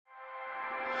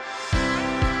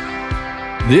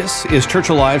This is Church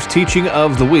Alive's Teaching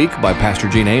of the Week by Pastor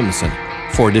Gene Amundson.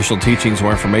 For additional teachings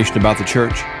or information about the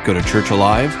church, go to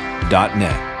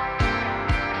churchalive.net.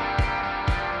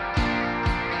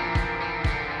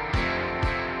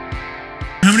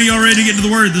 How many of y'all ready to get into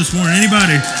the Word this morning?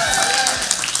 Anybody?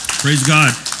 Praise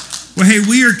God. Well, hey,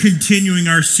 we are continuing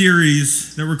our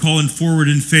series that we're calling Forward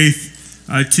in Faith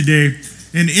today.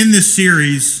 And in this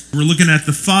series, we're looking at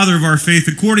the father of our faith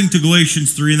according to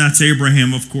Galatians 3, and that's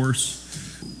Abraham, of course.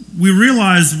 We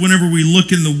realize whenever we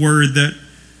look in the Word that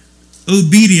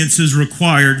obedience is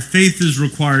required, faith is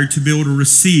required to be able to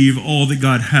receive all that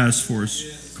God has for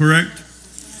us. Correct?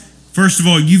 First of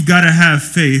all, you've got to have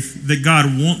faith that God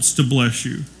wants to bless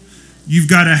you. You've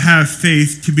got to have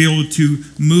faith to be able to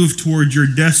move towards your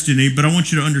destiny. But I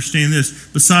want you to understand this.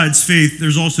 Besides faith,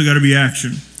 there's also got to be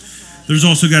action. There's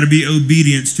also got to be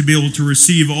obedience to be able to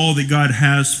receive all that God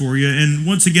has for you. And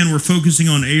once again, we're focusing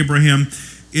on Abraham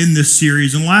in this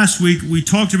series. And last week, we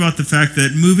talked about the fact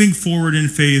that moving forward in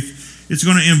faith, it's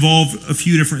going to involve a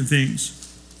few different things.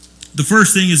 The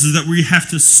first thing is that we have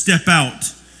to step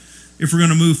out if we're going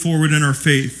to move forward in our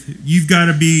faith. You've got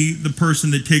to be the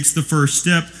person that takes the first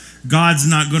step. God's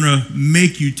not going to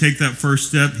make you take that first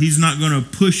step. He's not going to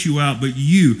push you out, but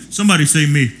you. Somebody say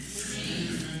me.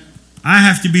 I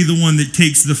have to be the one that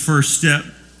takes the first step.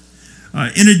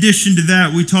 In addition to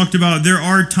that, we talked about there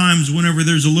are times whenever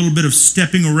there's a little bit of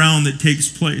stepping around that takes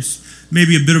place.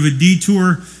 Maybe a bit of a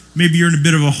detour. Maybe you're in a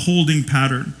bit of a holding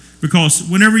pattern. Because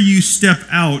whenever you step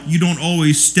out, you don't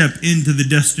always step into the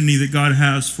destiny that God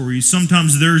has for you.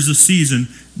 Sometimes there's a season.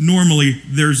 Normally,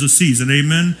 there's a season.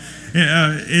 Amen?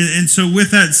 And so with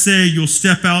that said, you'll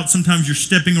step out. Sometimes you're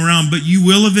stepping around. But you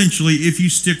will eventually, if you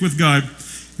stick with God,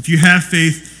 if you have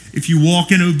faith, if you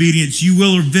walk in obedience, you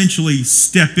will eventually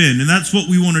step in. And that's what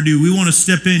we want to do. We want to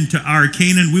step into our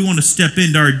Canaan. We want to step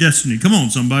into our destiny. Come on,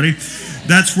 somebody.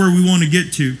 That's where we want to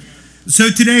get to. So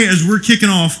today, as we're kicking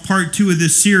off part 2 of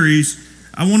this series,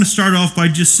 I want to start off by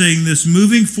just saying this.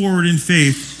 Moving forward in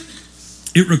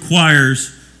faith, it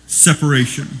requires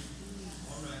separation.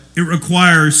 It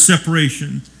requires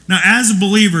separation. Now, as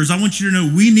believers, I want you to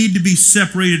know we need to be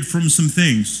separated from some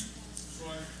things.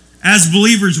 As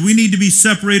believers, we need to be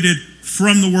separated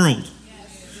from the world.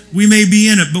 We may be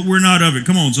in it, but we're not of it.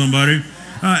 Come on, somebody.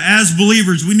 As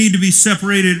believers, we need to be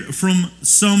separated from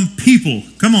some people.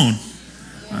 Come on.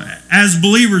 As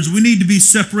believers, we need to be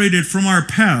separated from our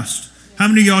past. How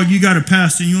many of y'all, you got a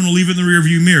past and you want to leave it in the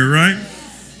rearview mirror, right?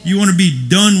 You want to be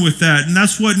done with that. And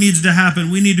that's what needs to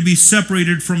happen. We need to be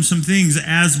separated from some things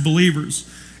as believers.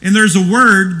 And there's a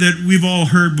word that we've all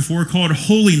heard before called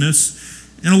holiness.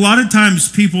 And a lot of times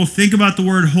people think about the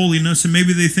word holiness and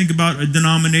maybe they think about a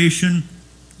denomination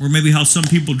or maybe how some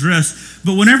people dress.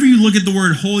 But whenever you look at the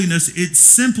word holiness, it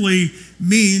simply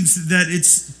means that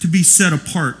it's to be set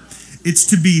apart. It's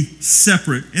to be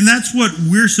separate. And that's what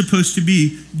we're supposed to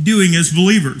be doing as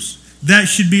believers. That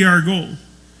should be our goal. Amen.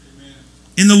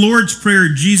 In the Lord's Prayer,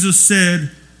 Jesus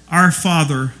said, "Our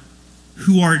Father,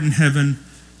 who art in heaven,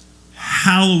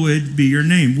 hallowed be your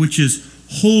name," which is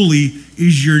holy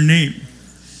is your name.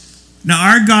 Now,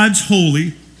 our God's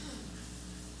holy,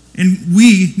 and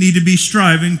we need to be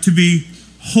striving to be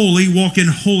holy, walk in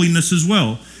holiness as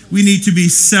well. We need to be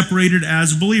separated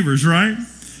as believers, right?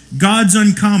 God's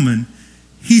uncommon.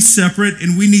 He's separate,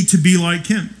 and we need to be like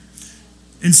him.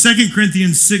 In 2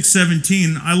 Corinthians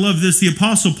 6:17, I love this. The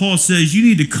Apostle Paul says, you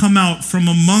need to come out from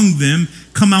among them,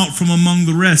 come out from among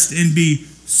the rest, and be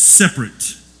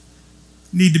separate.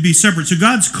 Need to be separate. So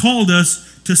God's called us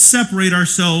to separate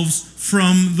ourselves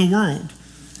from the world.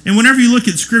 And whenever you look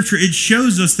at Scripture, it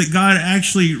shows us that God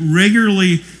actually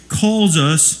regularly calls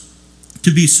us to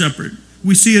be separate.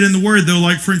 We see it in the Word, though,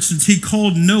 like, for instance, he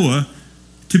called Noah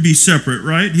to be separate,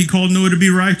 right? He called Noah to be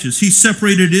righteous. He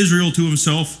separated Israel to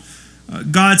himself.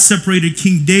 God separated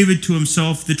King David to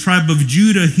himself. The tribe of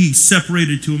Judah, he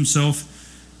separated to himself.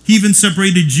 He even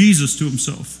separated Jesus to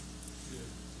himself.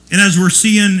 And as we're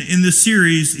seeing in this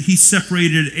series, he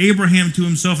separated Abraham to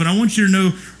himself. And I want you to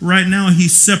know right now,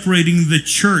 he's separating the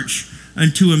church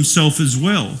unto himself as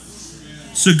well.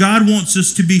 So God wants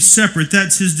us to be separate.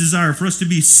 That's his desire, for us to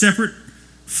be separate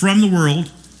from the world,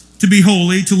 to be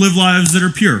holy, to live lives that are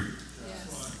pure.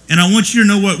 And I want you to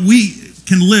know what we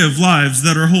can live lives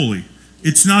that are holy.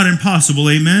 It's not impossible,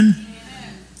 amen?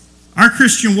 Our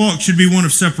Christian walk should be one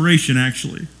of separation,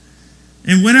 actually.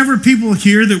 And whenever people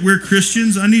hear that we're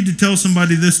Christians, I need to tell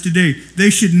somebody this today. They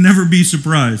should never be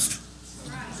surprised.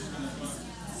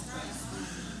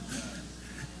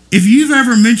 If you've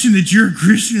ever mentioned that you're a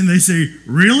Christian and they say,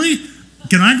 really?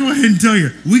 Can I go ahead and tell you,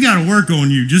 we got to work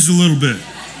on you just a little bit.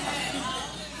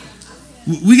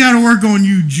 We got to work on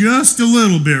you just a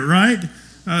little bit, right?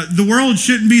 The world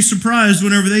shouldn't be surprised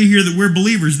whenever they hear that we're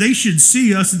believers. They should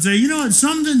see us and say, you know what,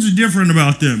 something's different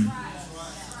about them.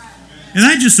 And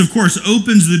that just, of course,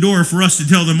 opens the door for us to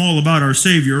tell them all about our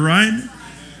Savior, right?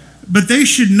 But they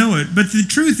should know it. But the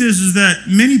truth is that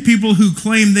many people who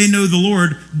claim they know the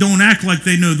Lord don't act like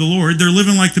they know the Lord. They're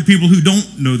living like the people who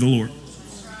don't know the Lord.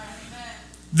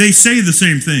 They say the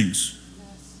same things.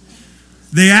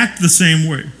 They act the same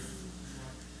way.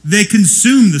 They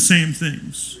consume the same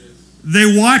things. They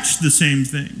watch the same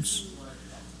things.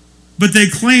 But they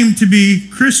claim to be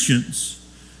Christians.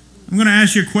 I'm going to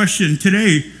ask you a question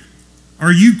today.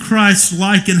 Are you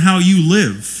Christ-like in how you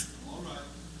live?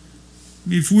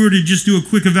 If we were to just do a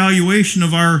quick evaluation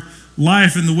of our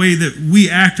life and the way that we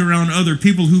act around other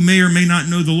people who may or may not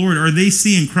know the Lord, are they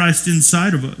seeing Christ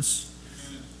inside of us?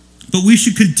 But we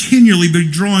should continually be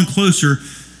drawing closer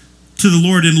to the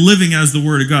Lord and living as the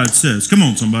Word of God says. Come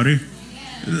on, somebody.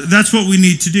 That's what we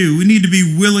need to do. We need to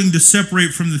be willing to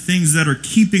separate from the things that are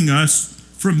keeping us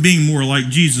from being more like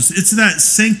Jesus. It's that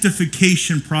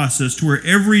sanctification process to where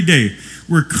every day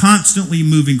we're constantly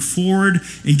moving forward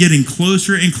and getting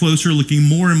closer and closer, looking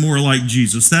more and more like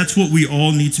Jesus. That's what we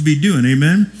all need to be doing.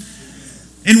 Amen?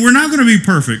 And we're not going to be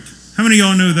perfect. How many of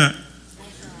y'all know that?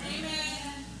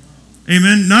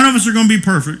 Amen. None of us are going to be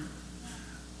perfect.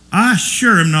 I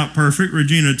sure am not perfect,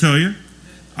 Regina, tell you.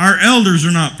 Our elders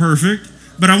are not perfect.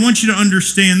 But I want you to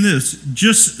understand this.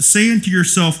 Just saying to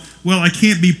yourself, well, I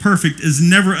can't be perfect is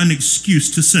never an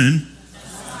excuse to sin.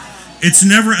 It's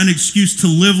never an excuse to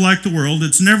live like the world.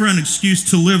 It's never an excuse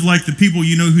to live like the people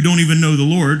you know who don't even know the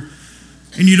Lord.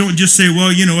 And you don't just say,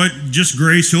 well, you know what, just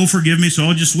grace, He'll forgive me, so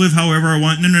I'll just live however I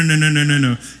want.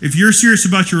 No. If you're serious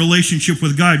about your relationship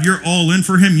with God, you're all in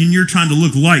for Him and you're trying to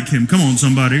look like Him. Come on,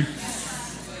 somebody.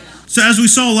 So as we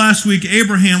saw last week,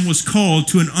 Abraham was called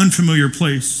to an unfamiliar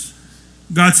place.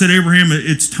 God said, Abraham,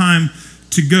 it's time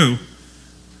to go.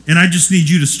 And I just need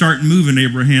you to start moving,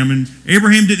 Abraham. And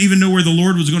Abraham didn't even know where the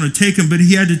Lord was going to take him, but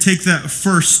he had to take that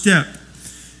first step.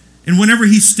 And whenever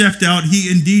he stepped out,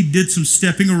 he indeed did some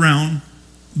stepping around.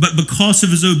 But because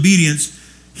of his obedience,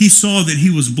 he saw that he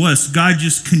was blessed. God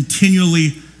just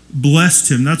continually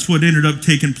blessed him. That's what ended up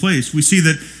taking place. We see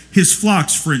that his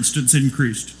flocks, for instance,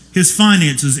 increased. His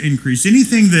finances increased.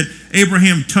 Anything that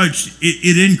Abraham touched,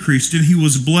 it increased, and he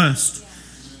was blessed.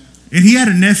 And he had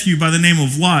a nephew by the name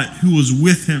of Lot who was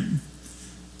with him.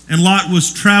 And Lot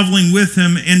was traveling with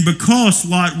him, and because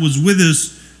Lot was with his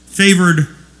favored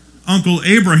uncle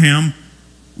Abraham,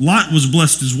 Lot was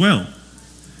blessed as well.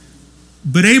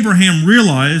 But Abraham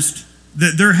realized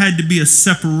that there had to be a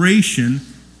separation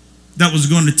that was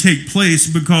going to take place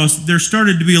because there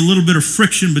started to be a little bit of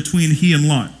friction between he and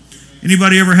Lot.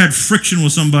 Anybody ever had friction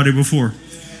with somebody before?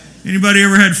 Anybody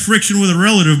ever had friction with a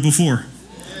relative before?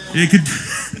 It could...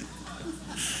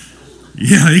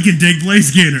 Yeah, it can take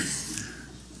place, can't it?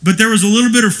 But there was a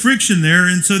little bit of friction there,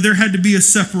 and so there had to be a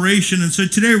separation. And so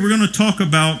today we're going to talk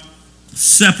about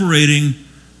separating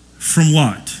from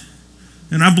Lot.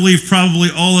 And I believe probably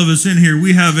all of us in here,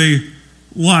 we have a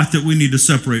lot that we need to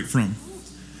separate from.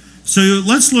 So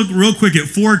let's look real quick at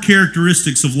 4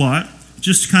 characteristics of Lot,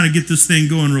 just to kind of get this thing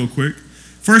going real quick.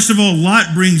 First of all,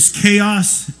 Lot brings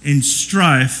chaos and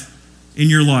strife in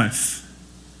your life.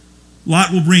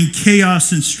 Lot will bring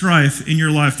chaos and strife in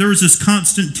your life. There was this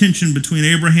constant tension between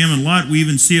Abraham and Lot. We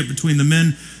even see it between the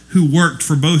men who worked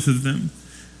for both of them.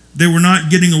 They were not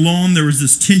getting along. There was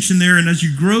this tension there. And as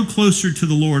you grow closer to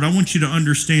the Lord, I want you to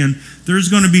understand there's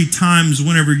going to be times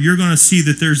whenever you're going to see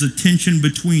that there's a tension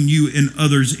between you and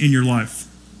others in your life.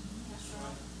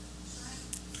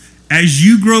 As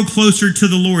you grow closer to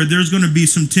the Lord, there's going to be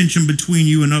some tension between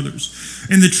you and others.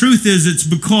 And the truth is, it's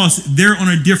because they're on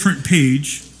a different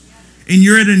page and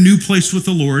you're at a new place with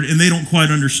the Lord and they don't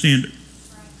quite understand it.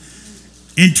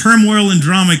 And turmoil and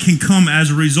drama can come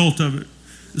as a result of it.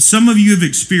 Some of you have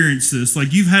experienced this.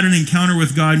 Like you've had an encounter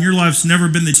with God and your life's never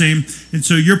been the same. And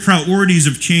so your priorities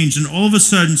have changed. And all of a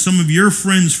sudden, some of your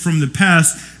friends from the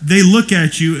past, they look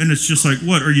at you and it's just like,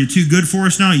 what, are you too good for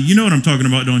us now? You know what I'm talking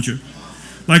about, don't you?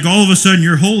 Like all of a sudden,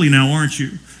 you're holy now, aren't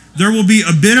you? There will be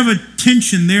a bit of a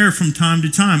tension there from time to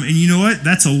time. And you know what?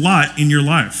 That's a lot in your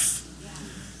life.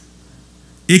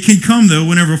 It can come, though,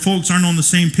 whenever folks aren't on the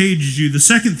same page as you. The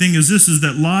second thing is this, is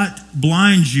that Lot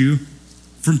blinds you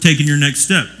from taking your next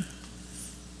step.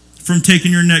 From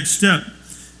taking your next step.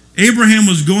 Abraham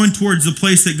was going towards the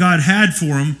place that God had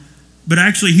for him, but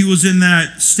actually he was in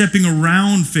that stepping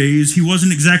around phase. He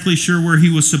wasn't exactly sure where he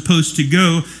was supposed to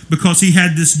go because he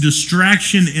had this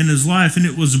distraction in his life, and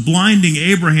it was blinding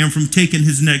Abraham from taking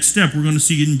his next step. We're going to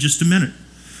see it in just a minute.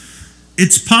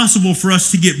 it's possible for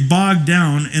us to get bogged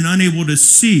down and unable to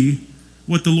see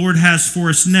what the Lord has for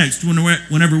us next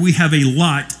whenever we have a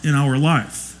lot in our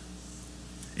life.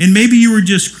 And maybe you were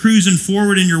just cruising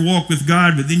forward in your walk with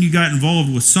God, but then you got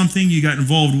involved with something, you got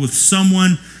involved with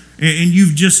someone, and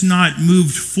you've just not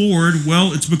moved forward.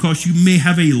 Well, it's because you may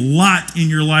have a lot in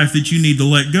your life that you need to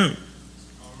let go.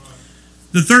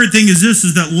 The third thing is this,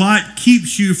 is that Lot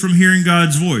keeps you from hearing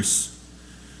God's voice.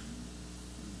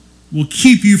 Will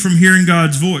keep you from hearing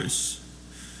God's voice.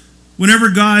 Whenever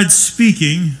God's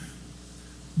speaking,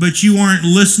 but you aren't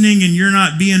listening and you're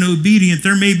not being obedient,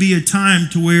 there may be a time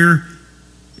to where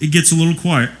it gets a little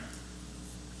quiet.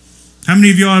 How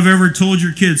many of y'all have ever told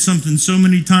your kids something so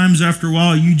many times after a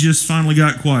while you just finally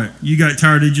got quiet? You got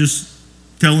tired of just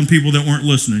telling people that weren't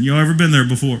listening. Y'all ever been there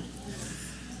before?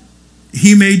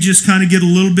 He may just kind of get a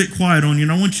little bit quiet on you.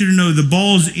 And I want you to know the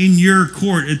ball's in your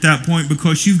court at that point,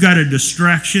 because you've got a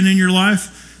distraction in your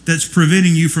life that's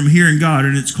preventing you from hearing God,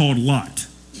 and it's called Lot.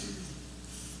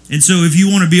 And so if you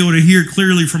want to be able to hear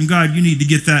clearly from God, you need to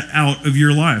get that out of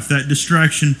your life, that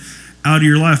distraction out of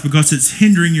your life, because it's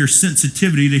hindering your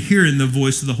sensitivity to hearing the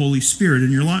voice of the Holy Spirit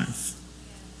in your life.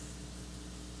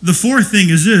 The fourth thing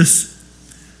is this: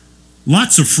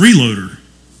 Lot's a freeloader.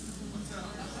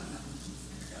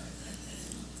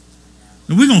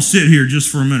 Now we're going to sit here just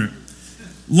for a minute.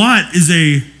 Lot is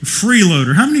a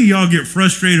freeloader. How many of y'all get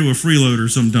frustrated with freeloaders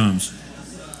sometimes?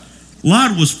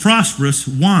 Lot was prosperous.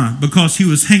 Why? Because he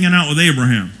was hanging out with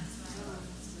Abraham.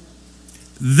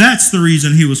 That's the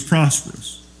reason he was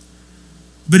prosperous.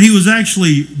 But he was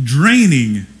actually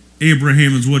draining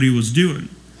Abraham is what he was doing.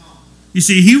 You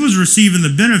see, he was receiving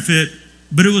the benefit,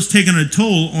 but it was taking a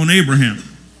toll on Abraham.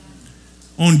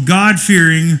 On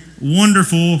God-fearing,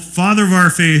 wonderful, father of our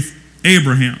faith,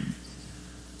 Abraham.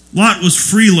 Lot was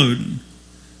freeloading.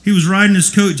 He was riding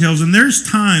his coattails. And there's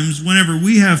times whenever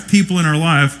we have people in our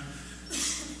life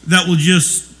that will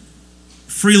just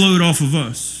freeload off of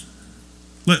us.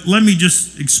 Let me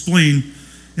just explain.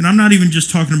 And I'm not even just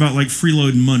talking about like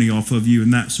freeloading money off of you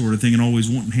and that sort of thing and always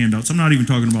wanting handouts. I'm not even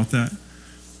talking about that.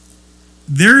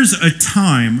 There's a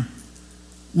time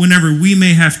whenever we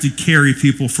may have to carry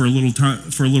people for a little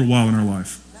while in our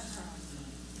life.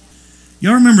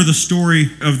 Y'all remember the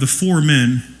story of the four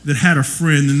men that had a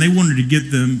friend, and they wanted to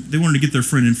get their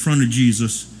friend in front of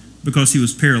Jesus because he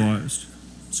was paralyzed.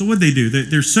 So what'd they do?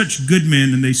 They're such good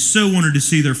men, and they so wanted to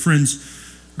see their friend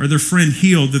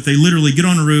healed that they literally get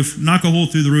on the roof, knock a hole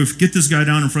through the roof, get this guy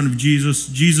down in front of Jesus.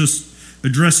 Jesus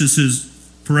addresses his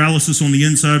paralysis on the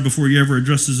inside before he ever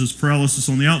addresses his paralysis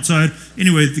on the outside.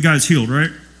 Anyway, the guy's healed, right?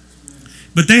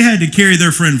 But they had to carry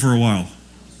their friend for a while.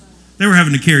 They were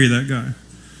having to carry that guy.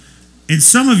 And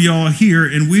some of y'all here,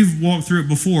 and we've walked through it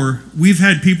before, we've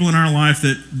had people in our life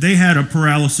that they had a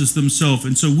paralysis themselves,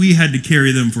 and so we had to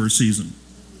carry them for a season.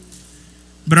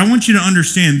 But I want you to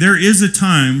understand, there is a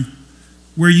time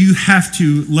where you have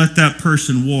to let that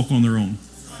person walk on their own.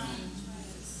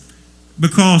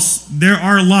 Because there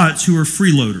are lots who are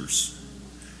freeloaders.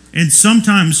 And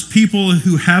sometimes people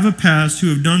who have a past, who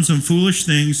have done some foolish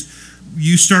things,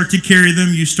 you start to carry them,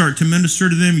 you start to minister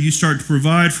to them, you start to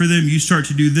provide for them, you start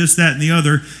to do this, that, and the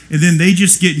other, and then they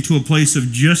just get into a place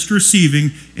of just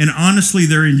receiving, and honestly,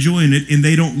 they're enjoying it, and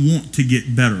they don't want to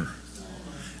get better.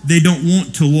 They don't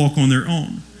want to walk on their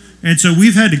own. And so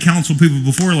we've had to counsel people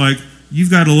before, like,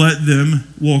 you've got to let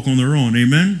them walk on their own,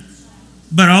 amen?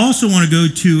 But I also want to go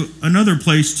to another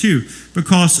place too,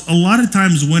 because a lot of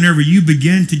times whenever you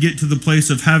begin to get to the place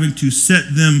of having to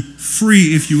set them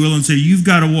free, if you will, and say you've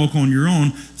got to walk on your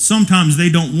own, sometimes they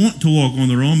don't want to walk on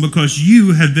their own because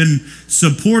you have been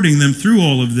supporting them through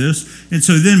all of this, and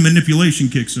so then manipulation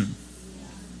kicks in.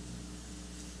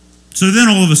 So then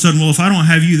all of a sudden, well, if I don't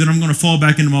have you, then I'm going to fall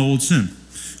back into my old sin.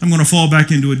 I'm going to fall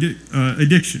back into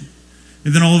addiction.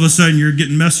 And then all of a sudden you're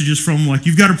getting messages from them like,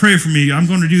 you've got to pray for me. I'm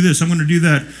going to do this. I'm going to do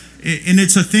that. And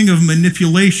it's a thing of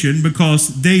manipulation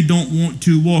because they don't want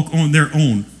to walk on their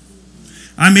own.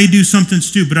 I may do something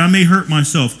stupid. I may hurt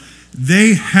myself.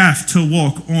 They have to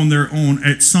walk on their own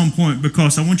at some point,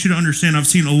 because I want you to understand, I've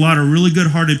seen a lot of really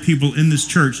good-hearted people in this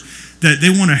church that they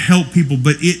want to help people,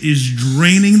 but it is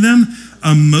draining them.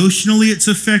 Emotionally, it's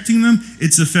affecting them.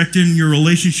 It's affecting your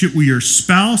relationship with your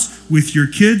spouse, with your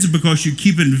kids, because you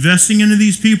keep investing into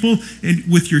these people and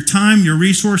with your time, your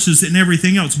resources, and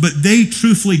everything else. But they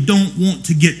truthfully don't want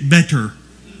to get better.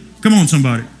 Come on,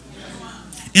 somebody.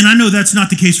 And I know that's not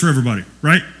the case for everybody,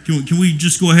 right? Can we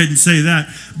just go ahead and say that?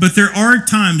 But there are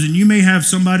times, and you may have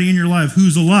somebody in your life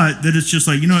who's a lot, that it's just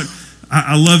like, you know what,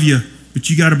 I love you,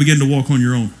 but you got to begin to walk on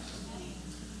your own.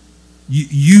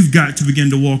 You've got to begin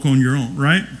to walk on your own,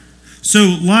 right?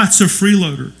 So Lot's a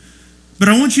freeloader. But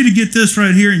I want you to get this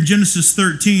right here in Genesis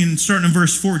 13, starting in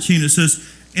verse 14. It says,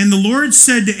 "And the Lord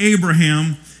said to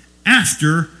Abraham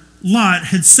after Lot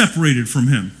had separated from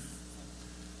him."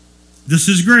 This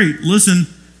is great. Listen.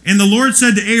 "And the Lord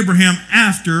said to Abraham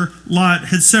after Lot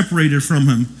had separated from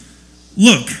him,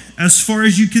 Look, as far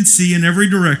as you can see in every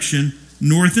direction,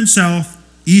 north and south,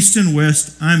 east and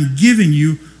west, I'm giving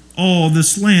you all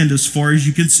this land as far as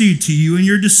you can see, to you and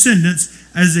your descendants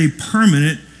as a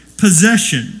permanent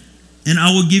possession. And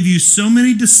I will give you so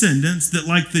many descendants that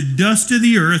like the dust of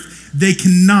the earth, they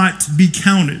cannot be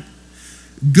counted.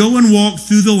 Go and walk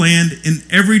through the land in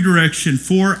every direction,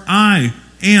 for I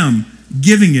am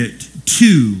giving it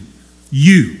to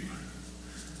you."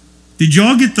 Did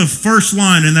y'all get the first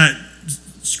line in that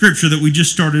scripture that we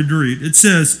just started to read? It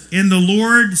says, "And the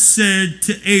Lord said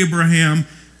to Abraham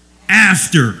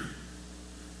after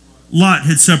Lot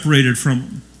had separated from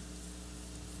him."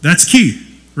 That's key,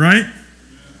 right?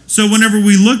 So whenever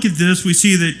we look at this, we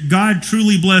see that God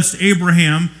truly blessed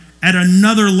Abraham at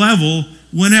another level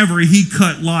whenever he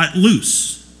cut Lot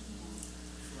loose.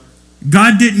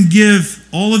 God didn't give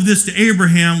all of this to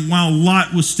Abraham while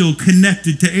Lot was still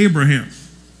connected to Abraham.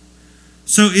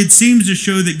 So it seems to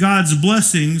show that God's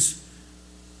blessings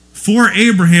for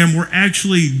Abraham were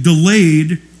actually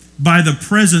delayed by the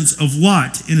presence of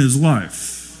Lot in his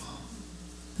life.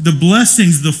 The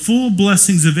blessings, the full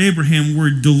blessings of Abraham were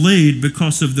delayed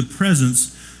because of the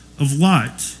presence of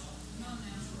Lot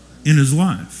in his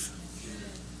life.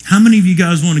 How many of you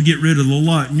guys want to get rid of the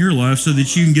Lot in your life so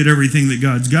that you can get everything that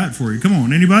God's got for you? Come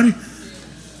on, anybody?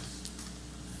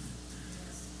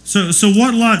 So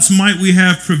what lots might we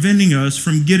have preventing us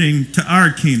from getting to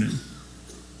our Canaan,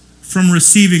 from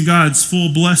receiving God's full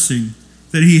blessing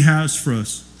that he has for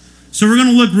us? So we're going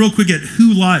to look real quick at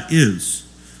who Lot is.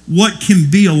 What can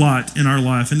be a Lot in our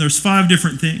life? And there's 5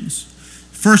 different things.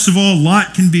 First of all,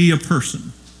 Lot can be a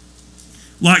person.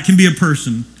 Lot can be a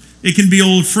person. It can be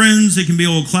old friends. It can be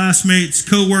old classmates,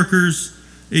 co-workers.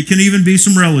 It can even be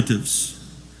some relatives.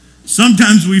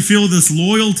 Sometimes we feel this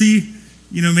loyalty,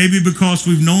 maybe because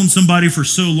we've known somebody for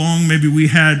so long. Maybe we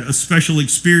had a special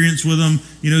experience with them,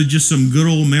 just some good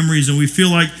old memories, and we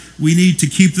feel like we need to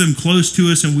keep them close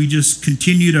to us, and we just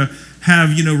continue to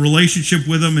have, relationship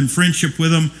with them and friendship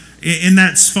with them, and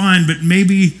that's fine, but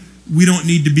maybe we don't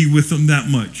need to be with them that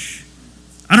much.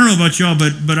 I don't know about y'all,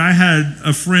 but I had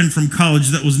a friend from college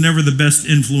that was never the best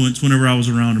influence whenever I was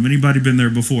around him. Anybody been there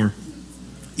before?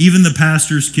 Even the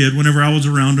pastor's kid, whenever I was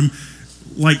around him,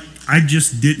 I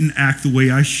just didn't act the way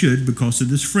I should because of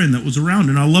this friend that was around.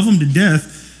 And I love him to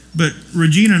death, but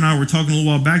Regina and I were talking a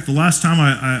little while back. The last time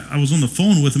I was on the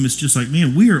phone with him, it's just like,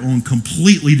 man, we are on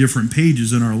completely different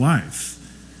pages in our life.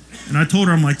 And I told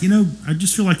her, I'm like, I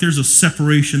just feel like there's a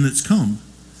separation that's come.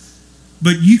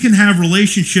 But you can have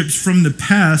relationships from the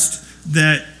past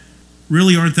that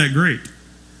really aren't that great,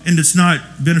 and it's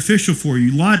not beneficial for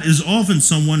you. Lot is often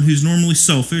someone who's normally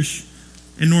selfish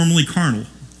and normally carnal.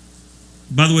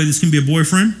 By the way, this can be a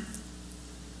boyfriend.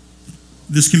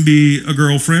 This can be a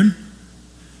girlfriend.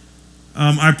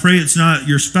 I pray it's not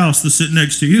your spouse that's sitting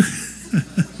next to you.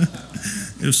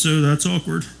 If so, that's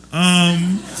awkward.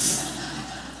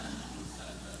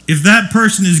 If that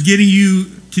person is getting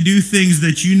you to do things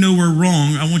that you know are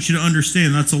wrong, I want you to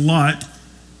understand that's a lot,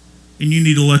 and you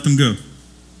need to let them go.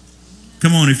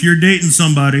 Come on, if you're dating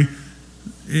somebody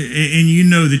and you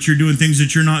know that you're doing things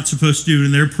that you're not supposed to do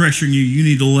and they're pressuring you, you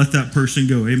need to let that person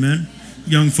go. Amen?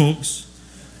 Young folks.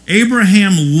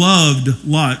 Abraham loved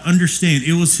Lot. Understand,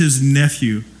 it was his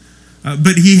nephew.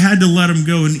 But he had to let him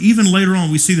go. And even later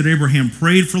on, we see that Abraham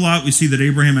prayed for Lot. We see that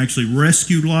Abraham actually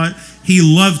rescued Lot. He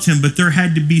loved him, but there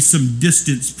had to be some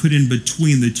distance put in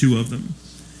between the two of them.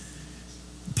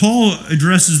 Paul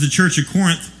addresses the church of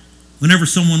Corinth whenever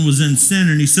someone was in sin,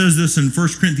 and he says this in 1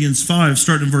 Corinthians 5,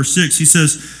 starting in verse 6. He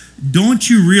says, "Don't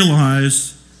you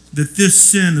realize that this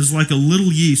sin is like a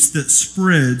little yeast that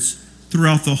spreads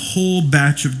throughout the whole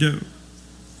batch of dough?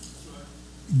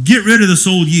 Get rid of this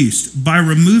old yeast by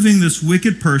removing this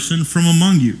wicked person from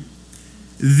among you.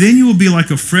 Then you will be like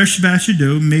a fresh batch of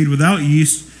dough made without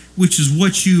yeast, which is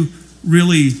what you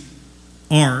really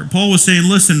are." Paul was saying,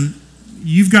 listen,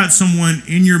 you've got someone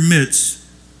in your midst.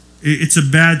 It's a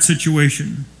bad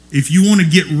situation. If you want to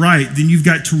get right, then you've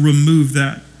got to remove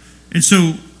that. And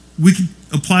so we can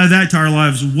apply that to our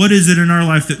lives. What is it in our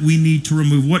life that we need to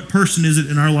remove? What person is it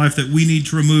in our life that we need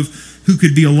to remove who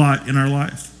could be a lot in our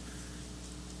life?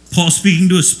 Paul, speaking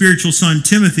to his spiritual son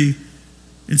Timothy,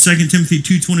 in 2 Timothy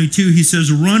 2:22, he says,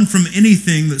 "Run from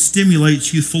anything that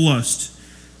stimulates youthful lust.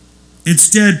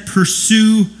 Instead,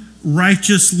 pursue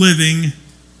righteous living,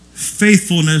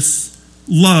 faithfulness,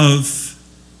 love,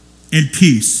 and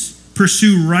peace."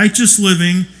 pursue righteous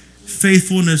living,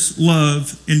 faithfulness,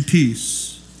 love, and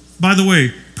peace. By the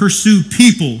way, pursue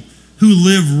people who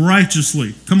live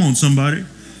righteously. Come on, somebody.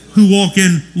 Who walk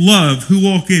in love, who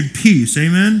walk in peace.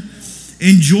 Amen?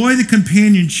 Enjoy the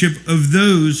companionship of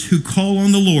those who call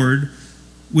on the Lord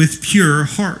with pure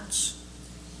hearts.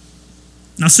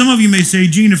 Now, some of you may say,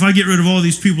 Gene, if I get rid of all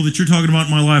these people that you're talking about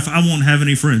in my life, I won't have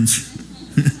any friends.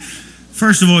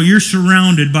 First of all, you're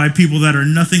surrounded by people that are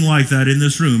nothing like that in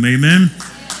this room. Amen?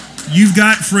 You've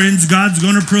got friends. God's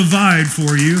going to provide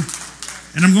for you.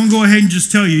 And I'm going to go ahead and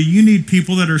just tell you, you need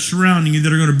people that are surrounding you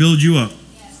that are going to build you up,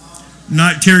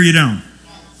 not tear you down.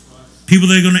 People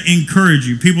that are going to encourage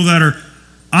you. People that are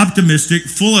optimistic,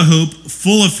 full of hope,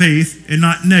 full of faith, and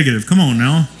not negative. Come on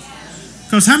now.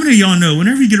 Because how many of y'all know,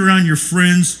 whenever you get around your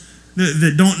friends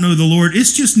that don't know the Lord,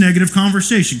 it's just negative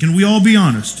conversation. Can we all be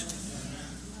honest?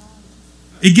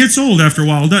 It gets old after a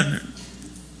while, doesn't it?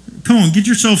 Come on, get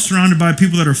yourself surrounded by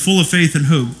people that are full of faith and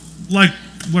hope, like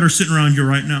what are sitting around you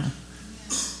right now.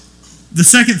 The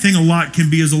second thing a lot can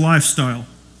be is a lifestyle,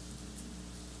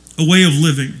 a way of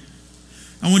living.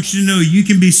 I want you to know you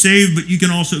can be saved, but you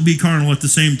can also be carnal at the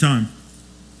same time.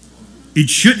 It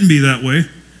shouldn't be that way.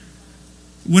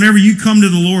 Whenever you come to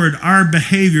the Lord, our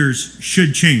behaviors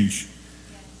should change.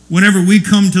 Whenever we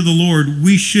come to the Lord,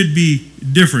 we should be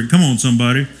different. Come on,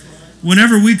 somebody.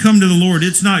 Whenever we come to the Lord,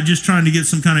 it's not just trying to get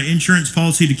some kind of insurance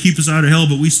policy to keep us out of hell,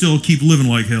 but we still keep living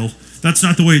like hell. That's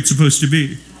not the way it's supposed to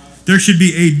be. There should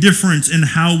be a difference in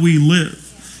how we live.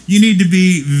 You need to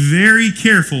be very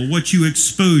careful what you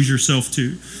expose yourself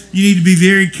to. You need to be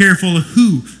very careful of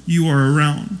who you are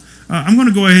around. I'm going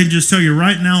to go ahead and just tell you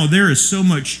right now, there is so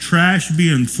much trash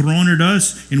being thrown at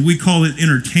us, and we call it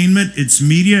entertainment, it's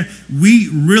media. We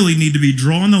really need to be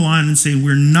drawing the line and saying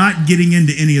we're not getting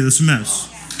into any of this mess.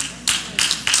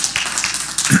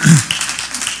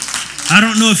 I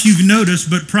don't know if you've noticed,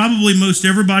 but probably most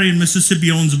everybody in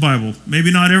Mississippi owns a Bible. Maybe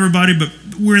not everybody, but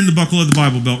we're in the buckle of the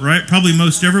Bible Belt, right? Probably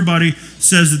most everybody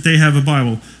says that they have a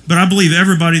Bible. But I believe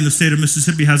everybody in the state of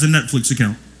Mississippi has a Netflix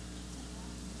account,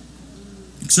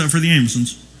 except for the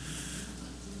Amesons.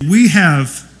 We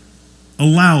have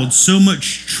allowed so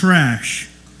much trash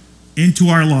into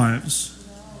our lives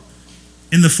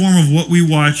in the form of what we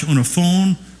watch on a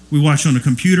phone, we watch on a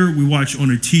computer, we watch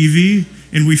on a TV,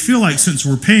 and we feel like since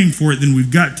we're paying for it, then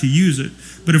we've got to use it.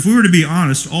 But if we were to be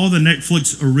honest, all the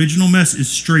Netflix original mess is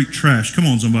straight trash. Come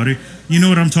on, somebody. You know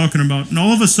what I'm talking about. And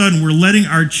all of a sudden, we're letting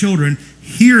our children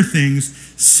hear things,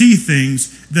 see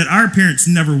things that our parents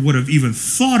never would have even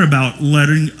thought about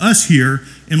letting us hear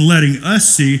and letting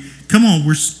us see. Come on,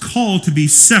 we're called to be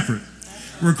separate.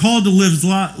 We're called to live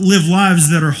lives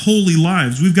that are holy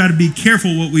lives. We've got to be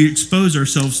careful what we expose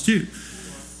ourselves to.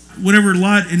 Whenever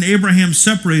Lot and Abraham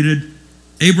separated,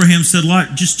 Abraham said,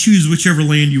 Lot, just choose whichever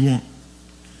land you want.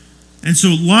 And so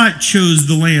Lot chose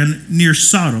the land near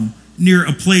Sodom, near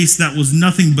a place that was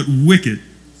nothing but wicked.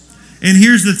 And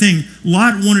here's the thing,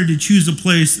 Lot wanted to choose a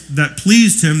place that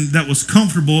pleased him, that was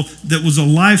comfortable, that was a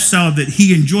lifestyle that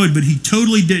he enjoyed, but he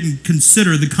totally didn't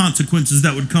consider the consequences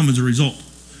that would come as a result.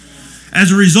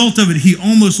 As a result of it, he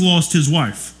almost lost his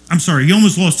wife. He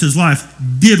almost lost his life,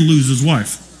 did lose his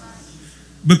wife,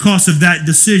 because of that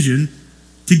decision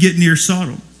to get near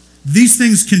Sodom. These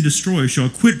things can destroy us, y'all.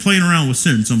 Quit playing around with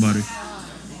sin, somebody.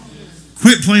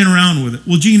 Quit playing around with it.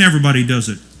 Well, Gene, everybody does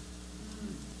it.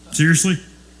 Seriously?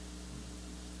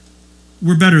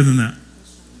 We're better than that.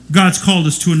 God's called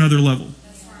us to another level,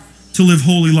 to live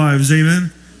holy lives.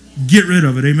 Amen? Get rid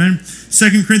of it. Amen?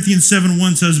 2 Corinthians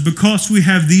 7:1 says, because we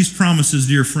have these promises,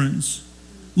 dear friends,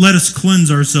 let us cleanse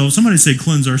ourselves. Somebody say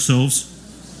cleanse ourselves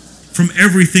from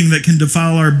everything that can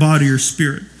defile our body or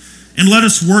spirit. And let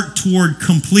us work toward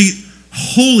complete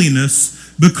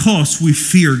holiness because we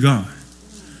fear God.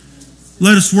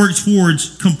 Let us work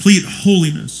towards complete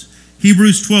holiness.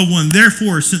 Hebrews 12:1,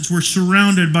 therefore, since we're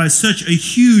surrounded by such a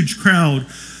huge crowd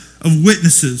of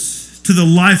witnesses to the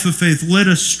life of faith, let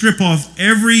us strip off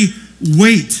every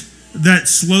weight that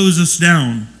slows us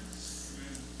down.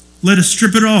 Let us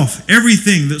strip it off,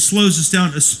 everything that slows us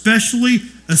down, especially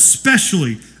the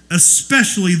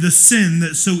sin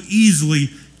that so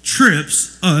easily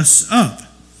trips us up.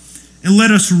 And let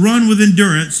us run with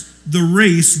endurance the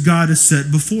race God has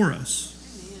set before us.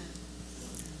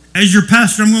 As your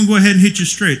pastor, I'm going to go ahead and hit you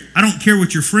straight. I don't care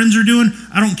what your friends are doing.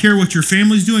 I don't care what your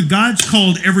family's doing. God's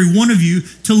called every one of you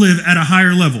to live at a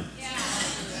higher level.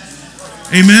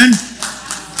 Amen?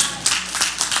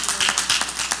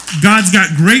 God's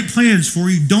got great plans for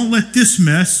you. Don't let this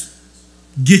mess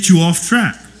get you off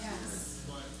track.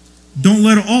 Don't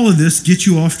let all of this get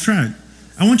you off track.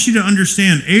 I want you to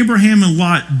understand, Abraham and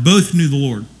Lot both knew the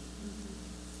Lord.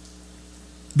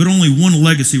 but only one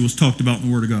legacy was talked about in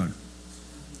the Word of God.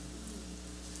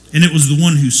 And it was the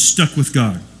one who stuck with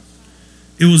God.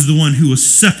 It was the one who was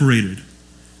separated,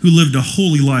 who lived a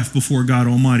holy life before God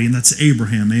Almighty, and that's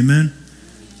Abraham. Amen?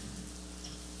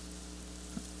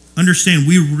 Understand,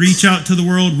 we reach out to the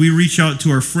world, we reach out to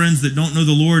our friends that don't know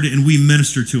the Lord, and we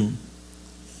minister to them.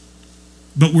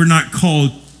 But we're not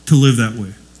called to live that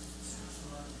way.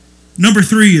 Number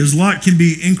 3 is Lot can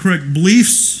be incorrect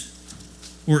beliefs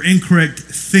or incorrect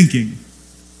thinking.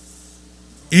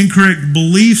 Incorrect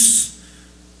beliefs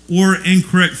or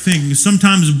incorrect thinking.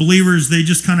 Sometimes believers, they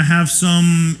just kind of have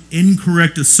some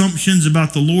incorrect assumptions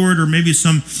about the Lord, or maybe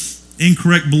some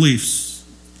incorrect beliefs.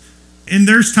 And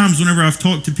there's times whenever I've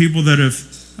talked to people that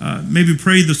have maybe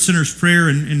prayed the sinner's prayer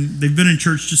and they've been in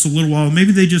church just a little while.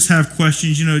 Maybe they just have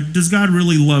questions, does God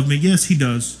really love me? Yes, he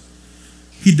does.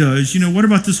 He does. What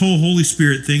about this whole Holy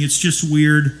Spirit thing? It's just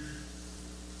weird.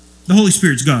 The Holy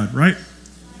Spirit's God, right?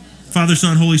 Father,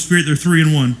 Son, Holy Spirit, they're 3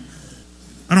 in 1.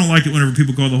 I don't like it whenever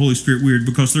people call the Holy Spirit weird,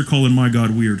 because they're calling my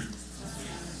God weird.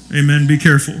 Amen. Be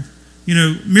careful.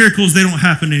 Miracles, they don't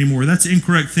happen anymore. That's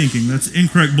incorrect thinking. That's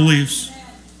incorrect beliefs.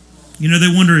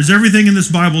 They wonder, is everything in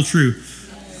this Bible true?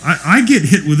 I get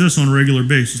hit with this on a regular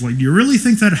basis. Like, do you really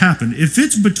think that happened? If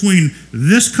it's between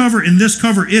this cover and this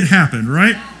cover, it happened,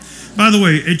 right? By the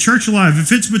way, at Church Alive,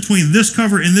 if it's between this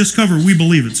cover and this cover, we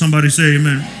believe it. Somebody say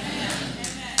amen.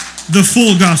 The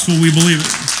full gospel, we believe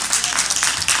it.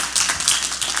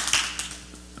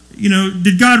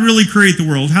 Did God really create the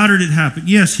world? How did it happen?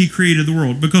 Yes, he created the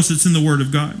world because it's in the Word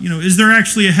of God. Is there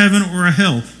actually a heaven or a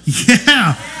hell?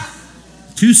 Yeah.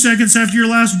 2 seconds after your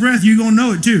last breath, you're going to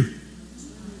know it too.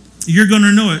 You're going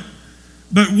to know it.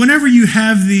 But whenever you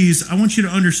have these, I want you to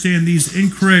understand these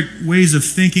incorrect ways of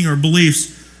thinking or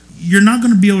beliefs, you're not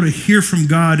going to be able to hear from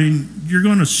God, and you're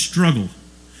going to struggle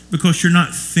because you're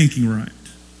not thinking right.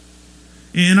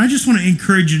 And I just want to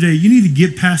encourage you today, you need to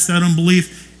get past that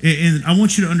unbelief. And I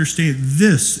want you to understand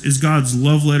this is God's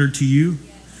love letter to you.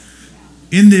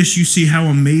 In this, you see how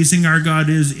amazing our God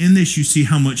is. In this, you see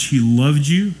how much he loved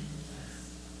you.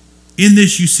 In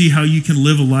this, you see how you can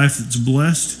live a life that's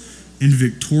blessed and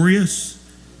victorious.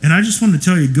 And I just want to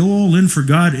tell you, go all in for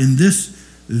God. And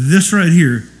this right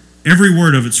here, every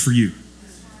word of it's for you.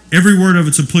 Every word of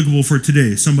it's applicable for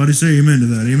today. Somebody say amen to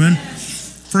that. Amen.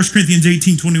 1 Corinthians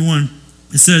 18:21,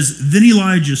 it says, then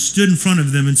Elijah stood in front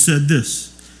of them and said this,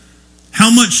 how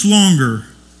much longer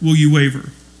will you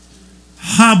waver,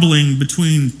 hobbling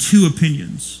between 2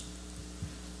 opinions?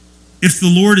 If the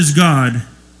Lord is God,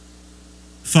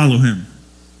 follow him.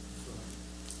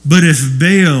 But if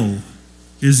Baal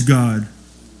is God,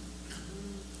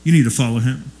 you need to follow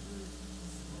him.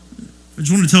 I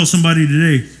just want to tell somebody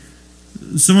today,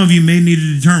 some of you may need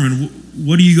to determine,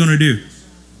 what are you going to do?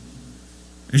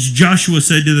 As Joshua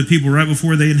said to the people right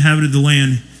before they inhabited the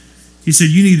land, he said,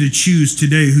 you need to choose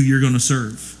today who you're going to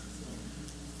serve.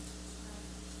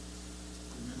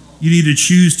 You need to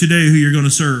choose today who you're going to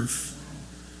serve.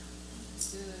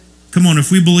 Come on,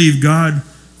 if we believe God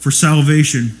for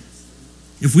salvation,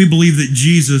 if we believe that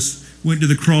Jesus went to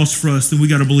the cross for us, then we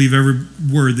got to believe every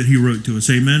word that he wrote to us.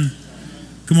 Amen?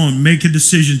 Come on, make a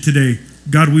decision today.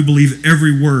 God, we believe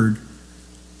every word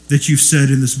that you've said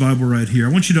in this Bible right here.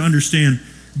 I want you to understand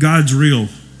God's real.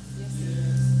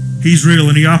 He's real,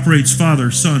 and he operates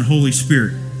Father, Son, Holy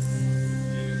Spirit.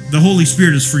 The Holy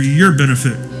Spirit is for your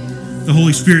benefit. The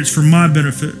Holy Spirit's for my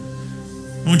benefit.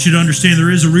 I want you to understand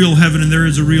there is a real heaven and there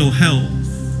is a real hell.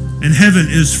 And heaven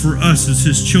is for us as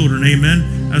his children,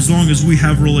 amen, as long as we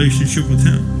have a relationship with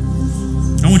him.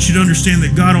 I want you to understand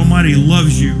that God Almighty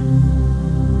loves you.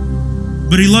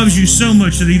 But he loves you so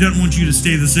much that he doesn't want you to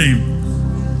stay the same.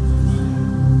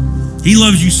 He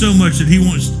loves you so much that he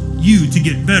wants you to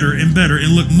get better and better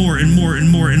and look more and more and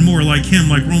more and more like him,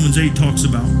 like Romans 8 talks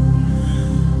about.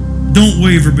 Don't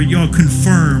waver, but y'all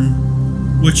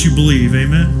confirm what you believe,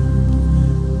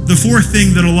 amen? The 4th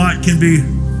thing that a lot can be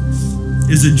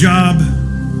is a job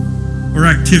or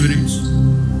activities.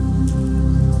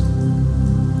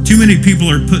 Too many people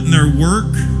are putting their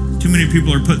work, too many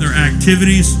people are putting their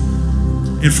activities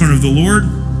in front of the Lord,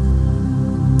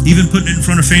 even putting it in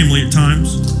front of family at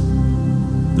times.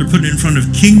 They're putting it in front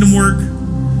of kingdom work.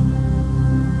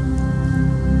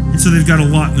 And so they've got a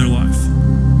lot in their life.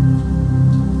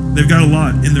 They've got a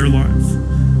lot in their life.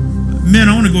 Men,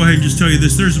 I want to go ahead and just tell you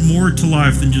this. There's more to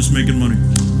life than just making money.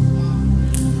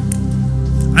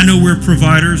 I know we're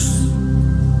providers.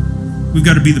 We've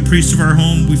got to be the priest of our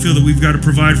home. We feel that we've got to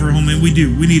provide for our home, and we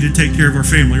do. We need to take care of our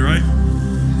family, right?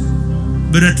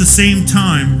 But at the same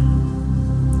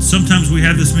time, sometimes we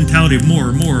have this mentality of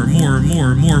more,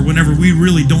 whenever we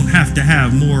really don't have to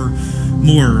have more.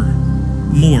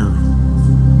 more.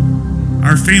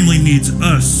 Our family needs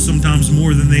us sometimes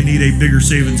more than they need a bigger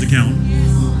savings account.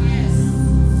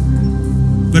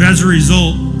 But as a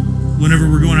result, whenever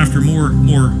we're going after more,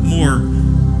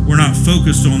 we're not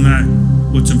focused on that,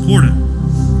 what's important.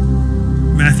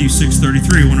 Matthew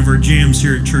 6:33, one of our jams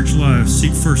here at Church Live.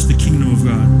 Seek first the kingdom of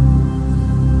God.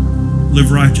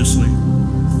 Live righteously,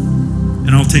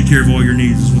 and I'll take care of all your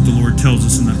needs, is what the Lord tells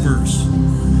us in that verse.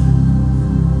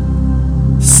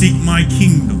 Seek my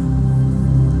kingdom.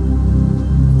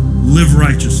 Live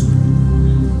righteously,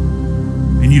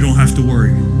 and you don't have to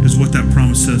worry, is what that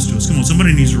promise says to us. Come on,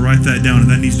 somebody needs to write that down, and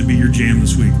that needs to be your jam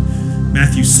this week.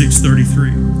 Matthew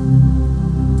 6:33.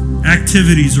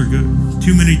 Activities are good.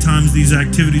 Too many times these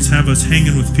activities have us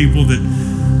hanging with people that,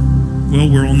 well,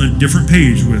 we're on a different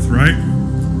page with, right?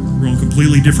 We're on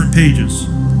completely different pages.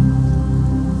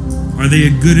 Are they a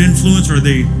good influence? Are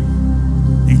they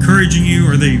encouraging you?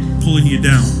 Or are they pulling you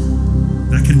down?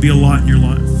 That can be a lot in your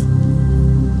life.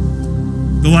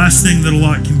 The last thing that a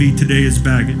lot can be today is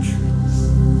baggage.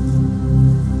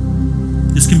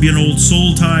 This can be an old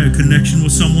soul tie, a connection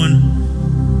with someone.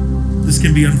 This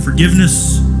can be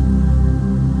unforgiveness,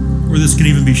 or this can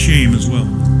even be shame as well.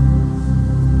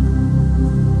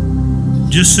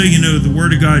 Just so you know, the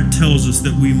Word of God tells us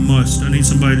that we must, I need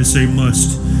somebody to say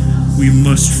must, we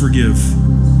must forgive.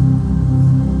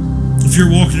 If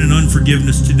you're walking in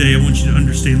unforgiveness today, I want you to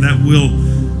understand that will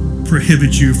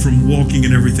prohibit you from walking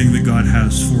in everything that God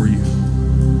has for you.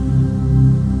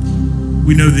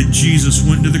 We know that Jesus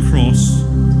went to the cross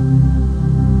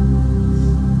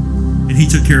and He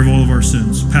took care of all of our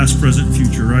sins, past, present, and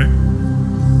future, right?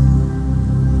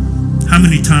 How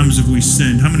many times have we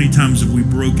sinned? How many times have we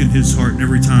broken His heart? And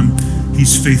every time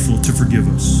He's faithful to forgive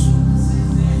us.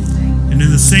 And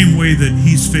in the same way that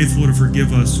He's faithful to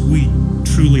forgive us, we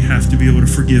truly have to be able to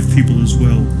forgive people as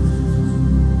well.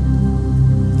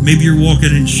 Maybe you're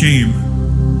walking in shame.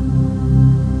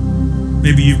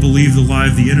 Maybe you've believed the lie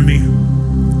of the enemy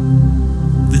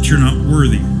that you're not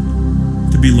worthy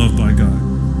to be loved by God.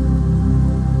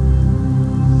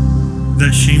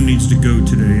 That shame needs to go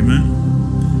today, amen?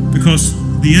 Because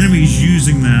the enemy is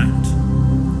using that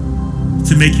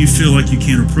to make you feel like you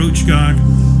can't approach God.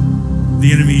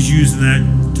 The enemy is using that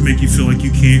to make you feel like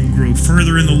you can't grow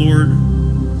further in the Lord.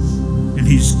 And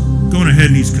he's going ahead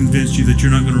and he's convinced you that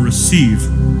you're not going to receive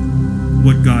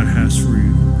what God has for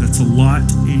you. That's a lot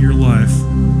in your life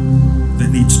that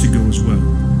needs to go as well.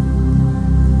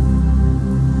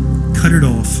 Cut it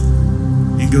off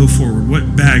and go forward.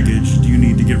 What baggage do you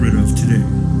need to get rid of today?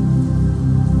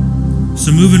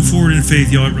 So moving forward in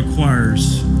faith, y'all, it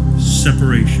requires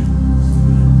separation.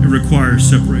 It requires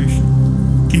separation.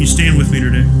 Can you stand with me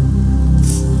today?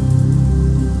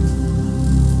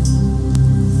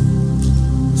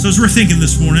 So as we're thinking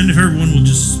this morning, if everyone will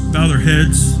just bow their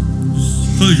heads,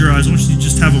 just close your eyes. I want you to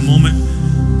just have a moment.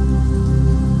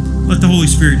 Let the Holy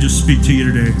Spirit just speak to you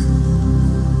today.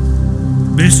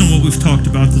 Based on what we've talked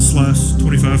about this last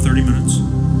 25-30 minutes.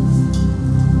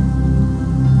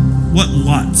 What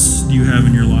lots do you have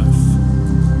in your life?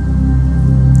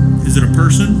 Is it a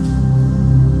person?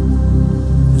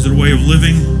 Is it a way of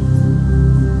living?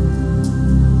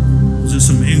 Is it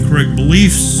some incorrect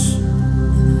beliefs?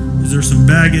 Is there some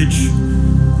baggage?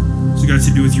 Has it got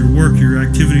to do with your work, your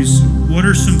activities? What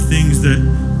are some things that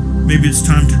maybe it's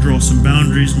time to draw some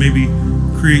boundaries, maybe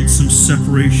create some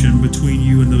separation between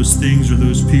you and those things or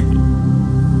those people?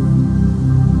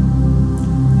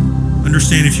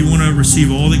 Understand, if you want to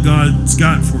receive all that God's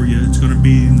got for you, it's going to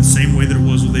be in the same way that it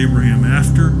was with Abraham.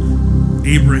 After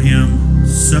Abraham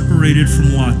separated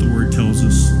from Lot, the Word tells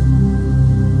us,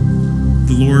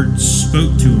 the Lord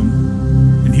spoke to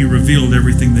him and He revealed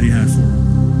everything that He had for him.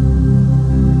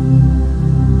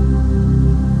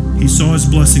 He saw His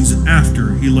blessings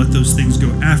after He let those things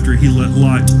go, after He let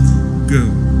Lot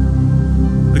go.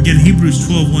 Again, Hebrews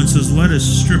 12:1 says, let us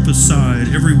strip aside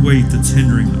every weight that's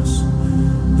hindering us.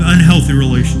 The unhealthy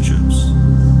relationships,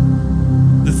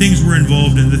 the things we're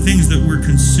involved in, the things that we're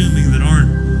consuming that aren't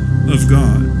of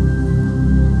God.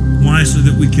 Why? So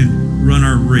that we can run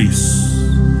our race,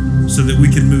 so that we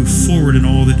can move forward in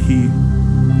all that He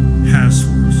has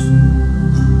for us.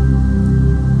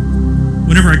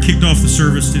 Whenever I kicked off the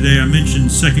service today, I mentioned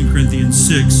 2 Corinthians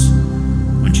 6.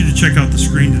 I want you to check out the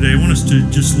screen today. I want us to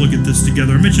just look at this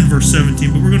together. I mentioned verse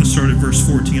 17, but we're going to start at verse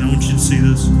 14. I want you to see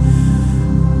this.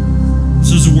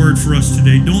 This is a word for us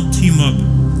today. Don't team up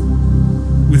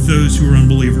with those who are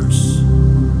unbelievers.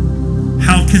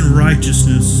 How can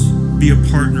righteousness be a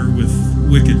partner with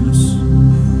wickedness?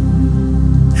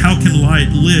 How can light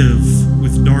live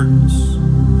with darkness?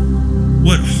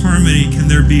 What harmony can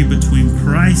there be between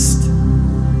Christ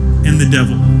and the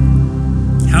devil.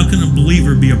 How can a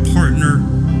believer be a partner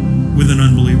with an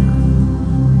unbeliever?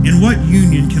 In what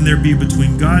union can there be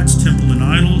between God's temple and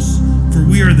idols? For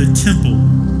we are the temple.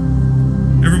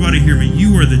 Everybody hear me.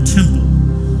 You are the temple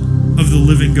of the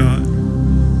living God.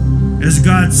 As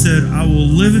God said, I will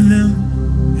live in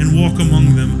them and walk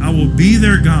among them. I will be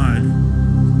their God,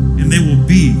 and they will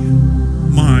be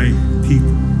my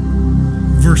people.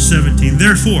 Verse 17,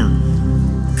 therefore,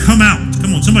 come out.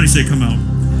 Come on, somebody say come out.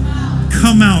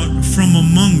 Come out from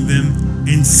among them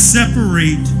and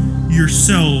separate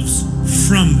yourselves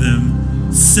from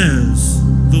them, says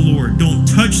the Lord. Don't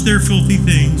touch their filthy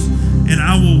things, and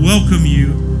I will welcome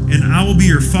you, and I will be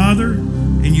your father,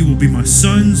 and you will be my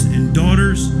sons and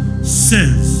daughters,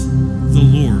 says the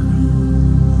Lord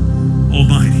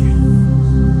Almighty.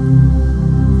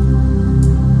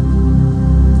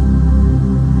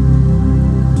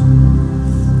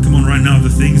 Come on, right now, the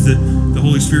things that the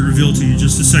Holy Spirit revealed to you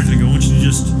just a second ago, I want you to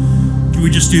can we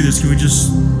just do this? Can we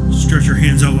just stretch our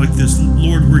hands out like this?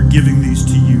 Lord, we're giving these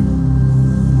to you.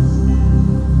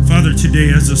 Father,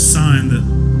 today as a sign that,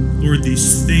 Lord,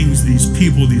 these things, these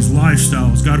people, these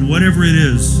lifestyles, God, whatever it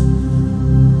is,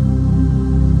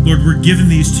 Lord, we're giving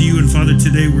these to you, and Father,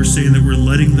 today we're saying that we're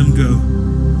letting them go.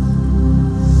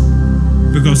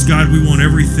 Because, God, we want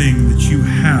everything that you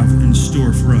have in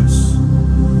store for us.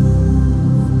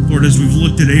 Lord, as we've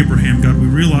looked at Abraham, God, we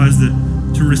realize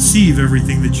that to receive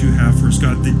everything that you have for us,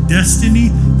 God, the destiny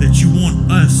that you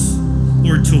want us,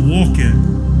 Lord, to walk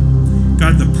in,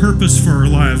 God, the purpose for our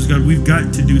lives, God, we've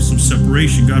got to do some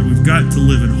separation. God, we've got to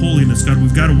live in holiness. God,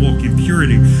 we've got to walk in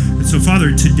purity. And so,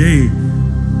 Father, today,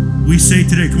 we say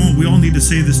today, come on, we all need to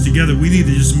say this together. We need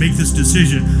to just make this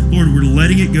decision. Lord, we're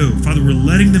letting it go. Father, we're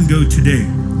letting them go today.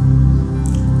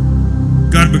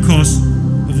 God, because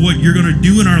of what you're going to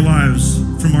do in our lives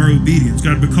from our obedience.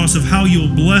 God, because of how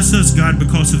you'll bless us. God,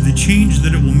 because of the change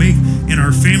that it will make in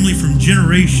our family from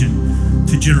generation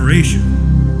to generation.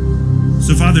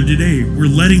 So, Father, today, we're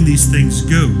letting these things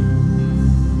go.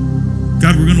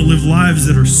 God, we're going to live lives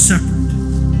that are separate.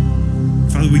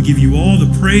 Father, we give you all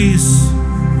the praise.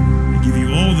 We give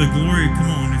you all the glory. Come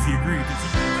on, if you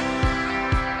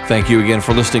agree. Thank you again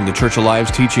for listening to Church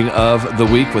Alive's Teaching of the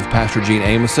Week with Pastor Gene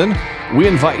Ameson. We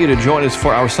invite you to join us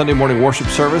for our Sunday morning worship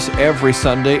service every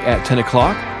Sunday at 10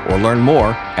 o'clock, or learn more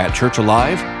at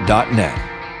churchalive.net.